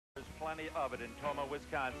plenty of it in Tomah,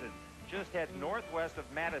 Wisconsin. Just head northwest of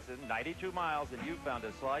Madison, 92 miles, and you found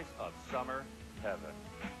a slice of summer heaven.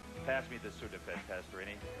 Pass me the Sudafed,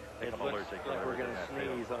 Pastorini. It looks like we're going to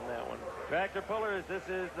sneeze on that one. Tractor Pullers, this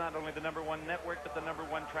is not only the #1 network, but the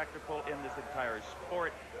 #1 tractor pull in this entire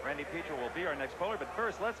sport. Randy Petro will be our next puller, but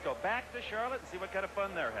first, let's go back to Charlotte and see what kind of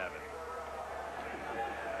fun they're having.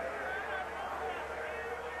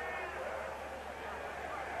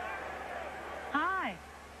 Hi.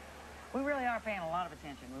 We really are paying a lot of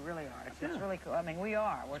attention. We really are. It's really cool. I mean, we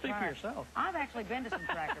are. We're Speak for yourself. I've actually been to some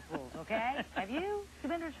tractor pulls, okay? Have you? You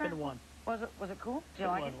been to a tractor Been to one. Was it cool? Did you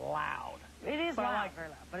like it? It was loud. It is But loud, very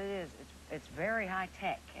loud. But it is. It's very high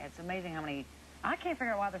tech. It's amazing how many. I can't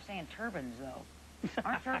figure out why they're saying turbines though.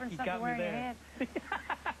 Aren't turbines something wearing your head?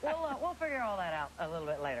 We'll figure all that out a little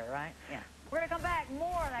bit later, right? Yeah. We're gonna come back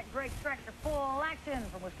more of that great tractor pull action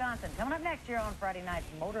from Wisconsin coming up next year on Friday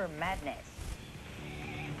night's Motor Madness.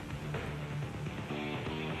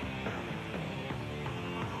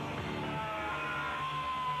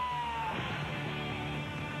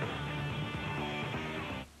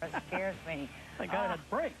 That scares me. That guy had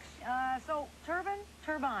brakes. So, turbine.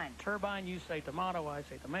 Turbine, you say tomato, I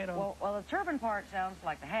say tomato. Well, the turbine part sounds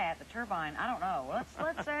like the hat. The turbine, I don't know. Let's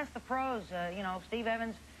ask the pros. You know, Steve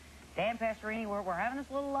Evans, Dan Pastorini. We're having this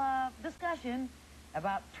little discussion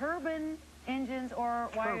about turbine engines, or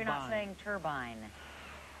why you're not saying turbine.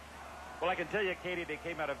 Well, I can tell you, Katie, they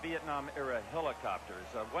came out of Vietnam-era helicopters.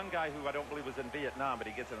 One guy who I don't believe was in Vietnam, but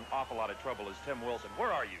he gets in an awful lot of trouble, is Tim Wilson.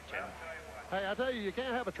 Where are you, Tim? Hey, I tell you, you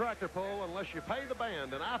can't have a tractor pull unless you pay the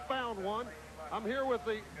band, and I found one. I'm here with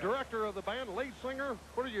the director of the band, lead singer.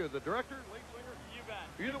 What are you, the director, lead singer? You bet.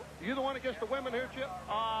 You the one that gets the women here, Chip?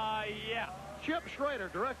 Yeah. Chip Schrader,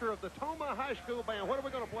 director of the Tomah High School Band. What are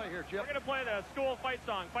we going to play here, Chip? We're going to play the school fight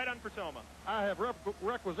song, Fight On for Tomah. I have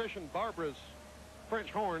requisitioned Barbara's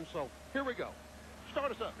French horn, so here we go.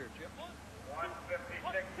 Start us up here, Chip.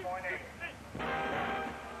 156.8.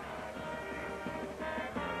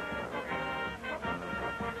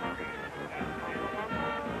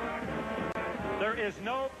 There is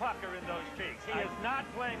no pucker in those cheeks. He is not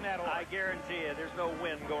playing that horn. I guarantee you, there's no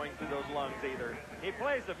wind going through those lungs either. He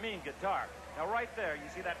plays a mean guitar. Now, right there, you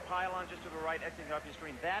see that pylon just to the right exiting off your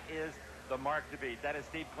screen? That is the mark to beat. That is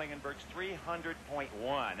Steve Klingenberg's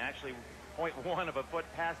 300.1. Actually, 0.1 of a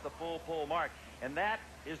foot past the full pull mark. And that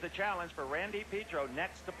is the challenge for Randy Petro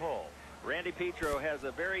next to pull. Randy Petro has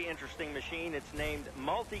a very interesting machine. It's named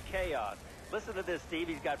Multi-Chaos. Listen to this, Steve.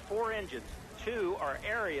 He's got 4 engines. 2 are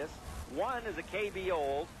Arius. 1 is a KB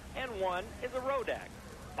old, and 1 is a Rodak,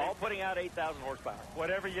 all putting out 8,000 horsepower.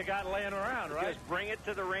 Whatever you got laying around, right? Just bring it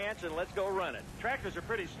to the ranch and let's go run it. Tractors are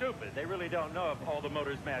pretty stupid. They really don't know if all the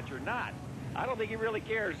motors match or not. I don't think he really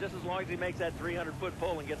cares, just as long as he makes that 300-foot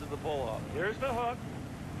pull and gets it to pull off. Here's the hook.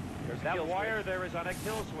 There's That wire there is on a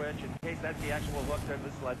kill switch in case that's the actual hook to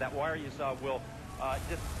the sled. That wire you saw will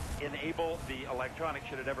just enable the electronics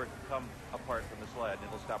should it ever come apart from the sled.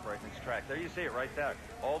 It'll stop right in its track. There you see it right there.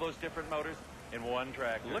 All those different motors in one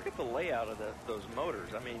tractor. Look at the layout of those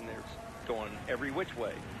motors. I mean, they're going every which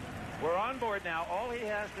way. We're on board now. All he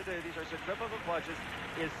has to do, these are centrifugal clutches,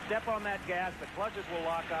 is step on that gas. The clutches will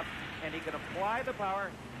lock up, and he can apply the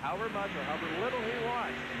power however much or however little he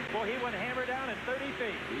wants. Well, he went hammer down at 30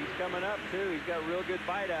 feet. He's coming up, too. He's got a real good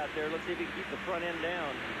bite out there. Let's see if he can keep the front end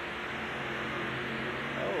down.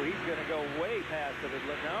 Oh, he's going to go way past it.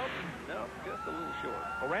 No, just a little short.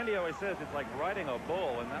 Well, Randy always says it's like riding a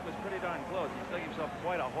bull, and that was pretty darn close. He's dug himself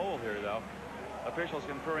quite a hole here, though. Officials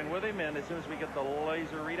conferring with him, and as soon as we get the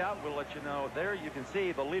laser readout, we'll let you know. There you can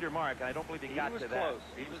see the leader mark, and I don't believe he got to that.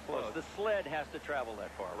 He was close. The sled has to travel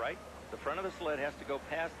that far, right? The front of the sled has to go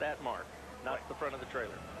past that mark, not the front of the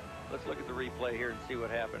trailer. Let's look at the replay here and see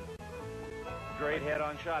what happened. Great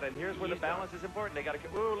head-on shot, and here's where the balance is important. They got to,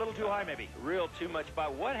 ooh, a little too high, maybe. Real too much by.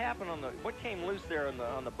 What happened what came loose there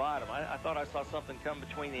on the bottom? I thought I saw something come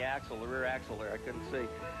between the rear axle there. I couldn't see,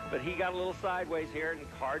 but he got a little sideways here and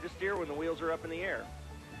hard to steer when the wheels are up in the air.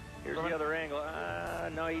 Here's the other angle.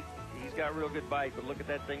 No, he's got real good bite, but look at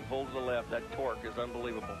that thing pull to the left. That torque is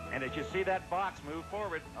unbelievable. And as you see that box move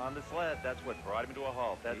forward on the sled, that's what brought him to a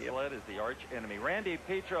halt. That sled is the arch enemy. Randy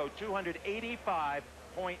Petro,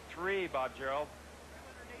 285.3, Bob Gerald.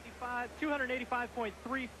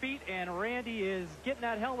 285.3 feet, and Randy is getting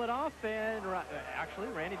that helmet off, and actually,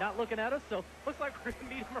 Randy not looking at us, so looks like we're going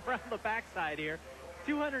to meet him around the backside here.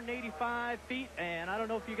 285 feet, and I don't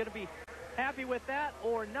know if you're going to be happy with that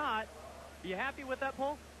or not. Are you happy with that,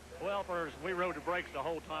 Paul? Well, we rode the brakes the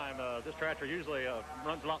whole time. This tractor usually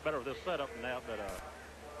runs a lot better with this setup than that, but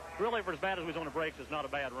really, for as bad as we was on the brakes, it's not a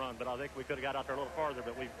bad run, but I think we could have got out there a little farther,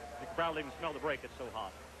 but we probably even smell the brake. It's so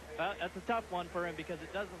hot. Well, that's a tough one for him because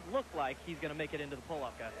it doesn't look like he's going to make it into the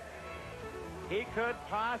pull-off, guys. He could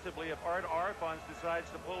possibly, if Art Arfons decides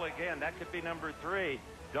to pull again, that could be number 3.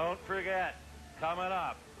 Don't forget, coming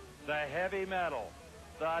up, the heavy metal,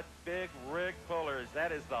 the big rig pullers.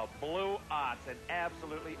 That is the Blue Ox, an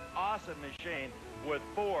absolutely awesome machine with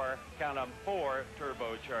 4, count them, 4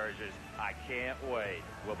 turbochargers. I can't wait.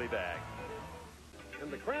 We'll be back.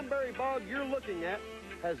 And the cranberry bog you're looking at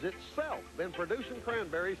has itself been producing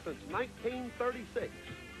cranberries since 1936.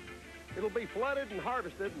 It'll be flooded and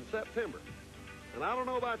harvested in September. And I don't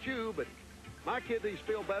know about you, but my kidneys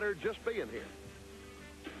feel better just being here.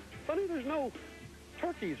 Funny, there's no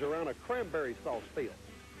turkeys around a cranberry sauce field.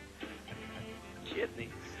 Kidneys.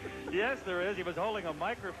 Yes, there is. He was holding a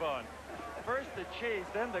microphone. First the cheese,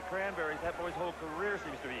 then the cranberries. That boy's whole career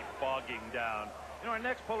seems to be bogging down. You know, our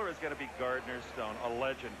next puller is going to be Gardner Stone, a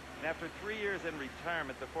legend. And after 3 years in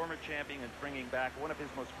retirement, the former champion is bringing back one of his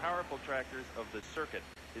most powerful tractors of the circuit,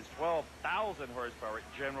 his 12,000 horsepower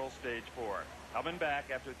General Stage 4. Coming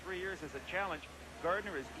back after 3 years as a challenge,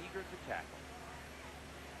 Gardner is eager to tackle.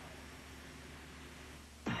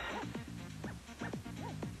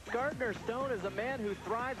 Gardner Stone is a man who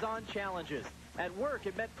thrives on challenges. At work,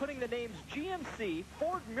 it meant putting the names GMC,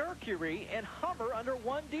 Ford Mercury, and Hummer under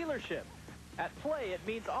one dealership. At play, it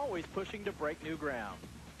means always pushing to break new ground.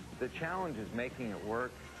 The challenge is making it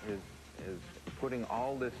work, is putting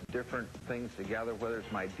all this different things together, whether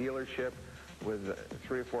it's my dealership with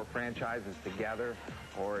 3 or 4 franchises together,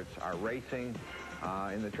 or it's our racing.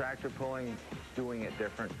 In the tractor pulling, doing it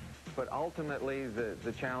different. But ultimately,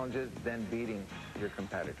 the challenge is then beating your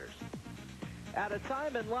competitors. At a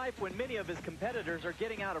time in life when many of his competitors are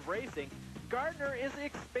getting out of racing, Gardner is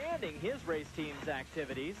expanding his race team's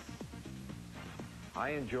activities.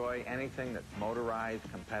 I enjoy anything that's motorized,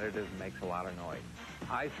 competitive, makes a lot of noise.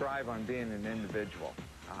 I thrive on being an individual.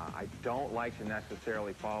 I don't like to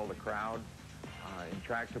necessarily follow the crowd. In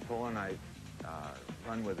tractor pulling, I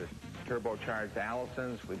run with the turbocharged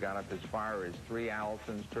Allisons. We got up as far as 3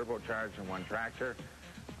 Allisons turbocharged in 1 tractor.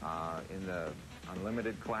 In the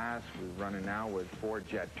unlimited class, we're running now with 4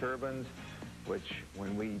 jet turbines, which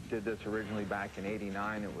when we did this originally back in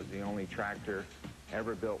 '89, it was the only tractor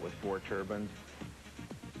ever built with 4 turbines.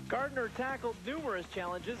 Gardner tackled numerous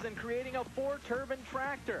challenges in creating a 4-turbine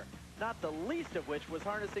tractor, not the least of which was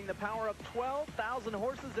harnessing the power of 12,000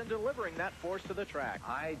 horses and delivering that force to the track.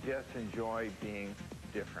 I just enjoy being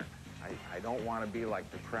different. I don't want to be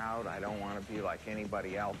like the crowd. I don't want to be like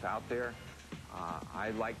anybody else out there. I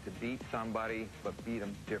like to beat somebody, but beat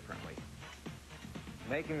them differently.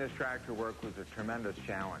 Making this tractor work was a tremendous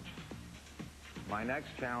challenge. My next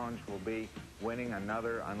challenge will be winning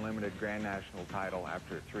another unlimited Grand National title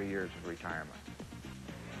after 3 years of retirement.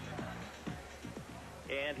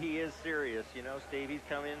 And he is serious. You know, Steve, he's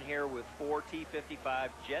come in here with 4 T55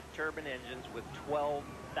 jet turbine engines with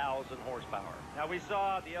 12,000 horsepower. Now, we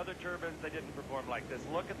saw the other turbines, they didn't perform like this.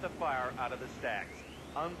 Look at the fire out of the stacks.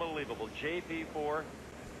 Unbelievable. JP4,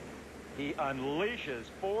 he unleashes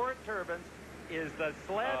 4 turbines, is the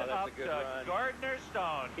sled up to Gardner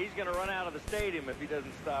Stone. He's going to run out of the stadium if he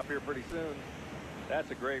doesn't stop here pretty soon. That's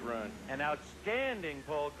a great run. An outstanding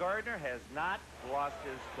pull. Gardner has not lost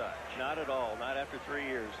his touch. Not at all. Not after 3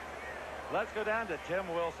 years. Let's go down to Tim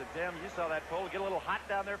Wilson. Tim, you saw that pull. Get a little hot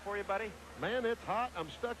down there for you, buddy? Man, it's hot. I'm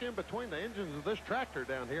stuck in between the engines of this tractor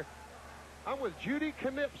down here. I'm with Judy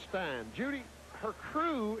Knipstein. Judy, her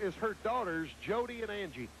crew is her daughters, Jody and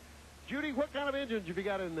Angie. Judy, what kind of engines have you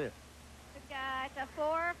got in this? We've got a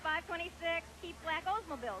 4 526 Keep Black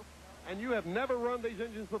Oldsmobiles. And you have never run these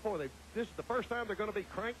engines before. This is the first time they're going to be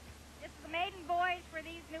cranked? This is the maiden voyage for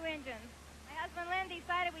these new engines. My husband Lynn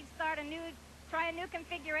decided we'd try a new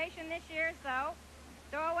configuration this year, so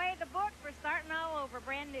throw away the books. We're starting all over,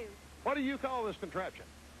 brand new. What do you call this contraption?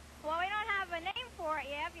 Well, we don't have a name for it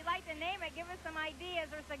yet. If you'd like to name it, give us some ideas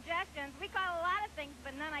or suggestions. We call a lot of things,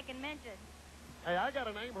 but none I can mention. Hey, I got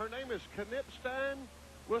a name. Her name is Knipstein.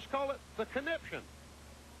 Let's call it the Conniption.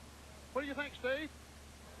 What do you think, Steve?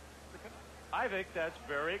 I think that's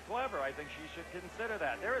very clever. I think she should consider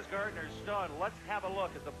that. There is Gardner Stone. Let's have a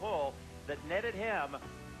look at the pull that netted him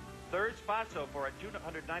 3rd spot so far at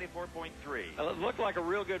 294.3. It looked like a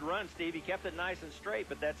real good run, Steve. He kept it nice and straight,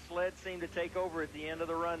 but that sled seemed to take over at the end of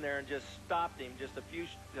the run there and just stopped him just a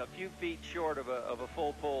few feet short of a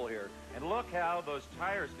full pull here. And look how those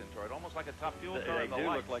tires contort, almost like a top fuel car. They do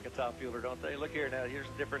look like a top fueler, don't they? Look here now. Here's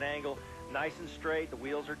a different angle. Nice and straight. The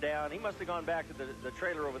wheels are down. He must have gone back to the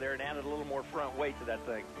trailer over there and added a little more front weight to that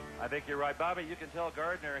thing. I think you're right, Bobby. You can tell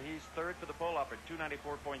Gardner he's 3rd for the pull-up at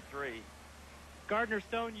 294.3. Gardner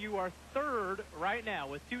Stone, you are third right now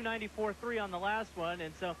with 294.3 on the last one.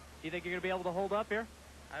 And so, do you think you're going to be able to hold up here?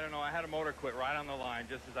 I don't know. I had a motor quit right on the line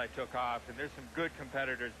just as I took off, and there's some good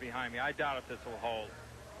competitors behind me. I doubt if this will hold.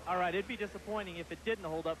 All right, it'd be disappointing if it didn't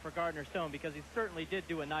hold up for Gardner Stone because he certainly did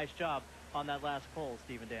do a nice job on that last pole,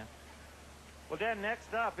 Steve and Dan. Well, Dan,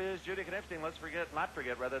 next up is Judy Knipstein. Let's not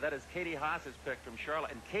forget, that is Katie Haas's pick from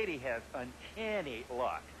Charlotte. And Katie has uncanny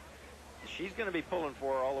luck. She's going to be pulling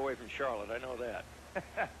for her all the way from Charlotte. I know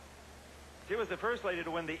that. She was the first lady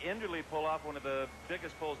to win the Enderley pull-off, one of the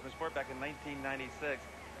biggest pulls in the sport back in 1996.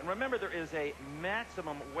 And remember, there is a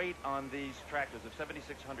maximum weight on these tractors of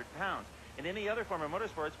 7,600 pounds. In any other form of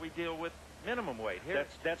motorsports, we deal with minimum weight. Here,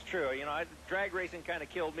 that's true. You know, drag racing kind of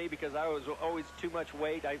killed me because I was always too much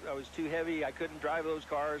weight. I was too heavy. I couldn't drive those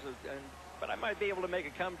cars. But I might be able to make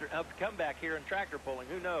a comeback here in tractor pulling.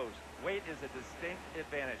 Who knows? Weight is a distinct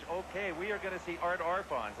advantage. Okay, we are going to see Art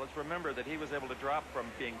Arfons. Let's remember that he was able to drop from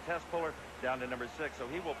being test puller down to number 6, so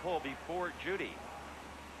he will pull before Judy.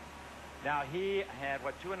 Now, he had,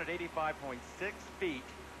 285.6 feet.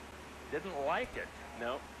 Didn't like it.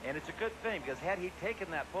 No. And it's a good thing, because had he taken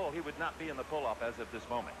that pull, he would not be in the pull-off as of this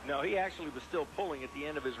moment. No, he actually was still pulling at the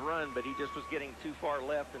end of his run, but he just was getting too far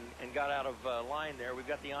left and got out of line there. We've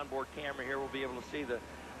got the onboard camera here. We'll be able to see the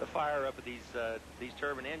fire up of these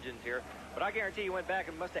turbine engines here. But I guarantee you went back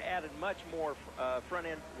and must have added much more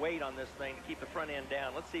front-end weight on this thing to keep the front end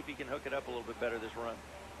down. Let's see if he can hook it up a little bit better this run.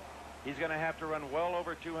 He's going to have to run well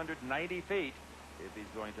over 290 feet if he's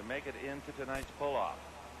going to make it into tonight's pull-off.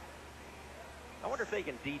 I wonder if they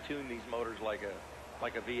can detune these motors like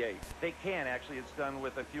a V8. They can, actually. It's done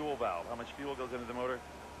with a fuel valve. How much fuel goes into the motor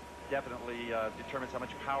definitely determines how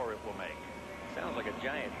much power it will make. Sounds like a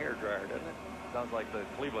giant hairdryer, doesn't it? Sounds like the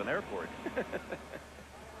Cleveland Airport.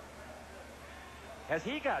 Has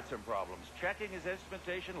he got some problems? Checking his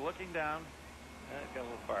instrumentation, looking down. Got a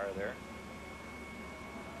little fire there.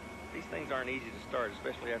 These things aren't easy to start,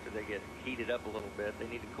 especially after they get heated up a little bit. They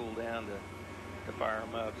need to cool down to fire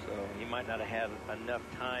them up, so he might not have had enough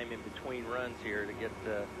time in between runs here to get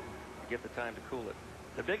the time to cool it.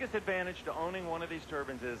 The biggest advantage to owning one of these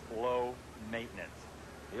turbines is low maintenance.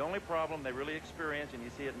 The only problem they really experience, and you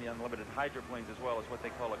see it in the unlimited hydroplanes as well, is what they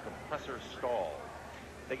call a compressor stall.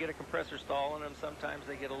 They get a compressor stall in them. Sometimes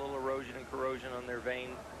they get a little erosion and corrosion on their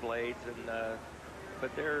vane blades,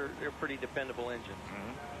 but they're pretty dependable engines.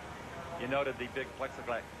 Mm-hmm. You noted the big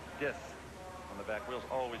plexiglass discs on the back wheels,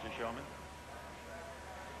 always a showman.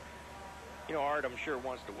 You know, Art, I'm sure,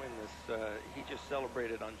 wants to win this. He just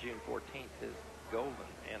celebrated on June 14th his golden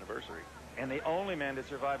anniversary. And the only man to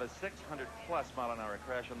survive a 600-plus mile-an-hour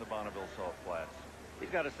crash on the Bonneville Salt Flats. He's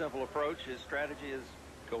got a simple approach. His strategy is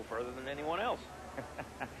go further than anyone else.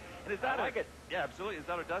 And his daughter, yeah, absolutely. His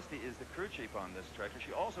daughter Dusty is the crew chief on this tractor.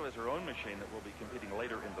 She also has her own machine that will be competing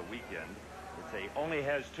later in the weekend. Only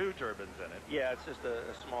has 2 turbines in it. Yeah, it's just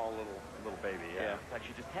a small little baby. Yeah. In fact,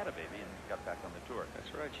 she just had a baby and got back on the tour.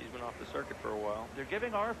 That's right. She's been off the circuit for a while. They're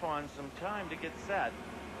giving Arfon some time to get set.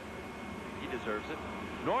 He deserves it.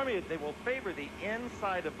 Normally, they will favor the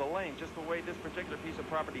inside of the lane, just the way this particular piece of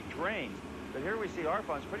property drains. But here we see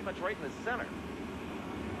Arfon's pretty much right in the center.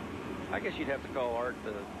 I guess you'd have to call Art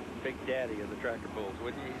the big daddy of the tractor pulls,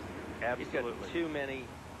 wouldn't you? Absolutely. He's got too many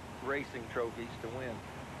racing trophies to win.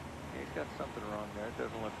 He's got something wrong there. It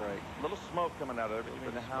doesn't look right. A little smoke coming out of it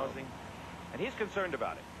between the housing. And he's concerned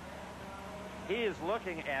about it. He is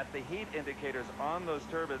looking at the heat indicators on those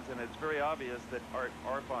turbines, and it's very obvious that Art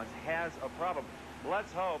Arfons has a problem.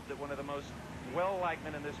 Let's hope that one of the most well-liked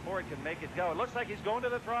men in this sport can make it go. It looks like he's going to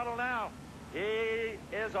the throttle now. He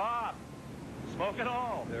is off. Smoke and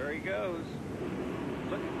all. There he goes.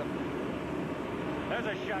 Look at them. There's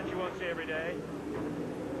a shot you won't see every day.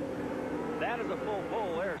 That is a full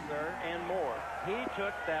pull there, sir, and more. He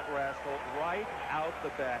took that rascal right out the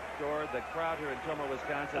back door. The crowd here in Tomah,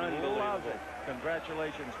 Wisconsin loves it.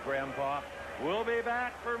 Congratulations, Grandpa. We'll be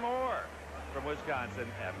back for more from Wisconsin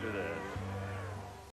after this.